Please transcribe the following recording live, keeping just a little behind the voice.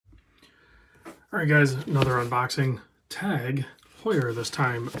Alright guys, another unboxing. Tag Heuer this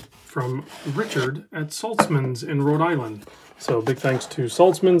time from Richard at Saltzman's in Rhode Island. So big thanks to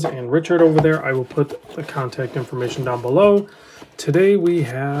Saltzman's and Richard over there. I will put the contact information down below. Today we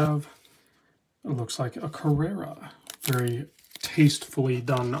have, it looks like a Carerra. Very tastefully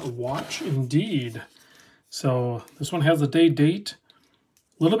done watch indeed. So this one has a date.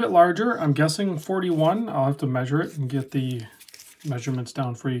 A little bit larger, I'm guessing 41. I'll have to measure it and get the measurements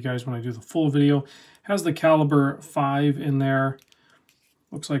down for you guys when I do the full video. Has the caliber 5 in there.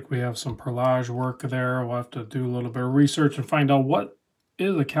 Looks like we have some perlage work there. We'll have to do a little bit of research and find out what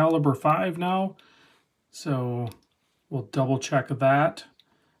is a caliber 5 now. So we'll double check that.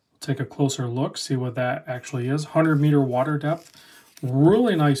 Take a closer look, see what that actually is. 100-meter water depth.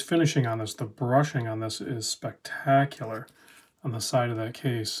 Really nice finishing on this. The brushing on this is spectacular on the side of that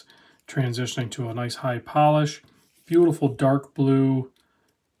case. Transitioning to a nice high polish. Beautiful dark blue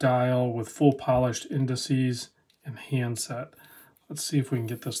dial with full polished indices and handset. Let's see if we can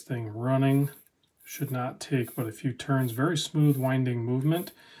get this thing running. Should not take but a few turns. Very smooth winding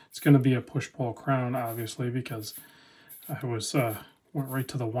movement. It's going to be a push-pull crown, obviously, because I was went right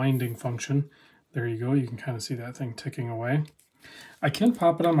to the winding function. There you go. You can kind of see that thing ticking away. I can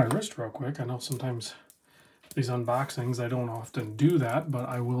pop it on my wrist real quick. I know sometimes these unboxings, I don't often do that, but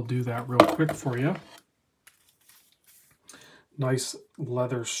I will do that real quick for you. Nice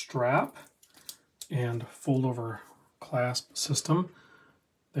leather strap and fold over clasp system.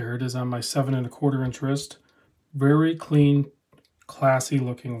 There it is on my 7 1/4 inch wrist. Very clean, classy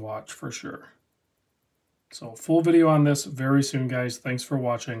looking watch for sure. So full video on this very soon, guys. Thanks for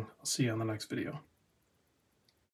watching. I'll see you on the next video.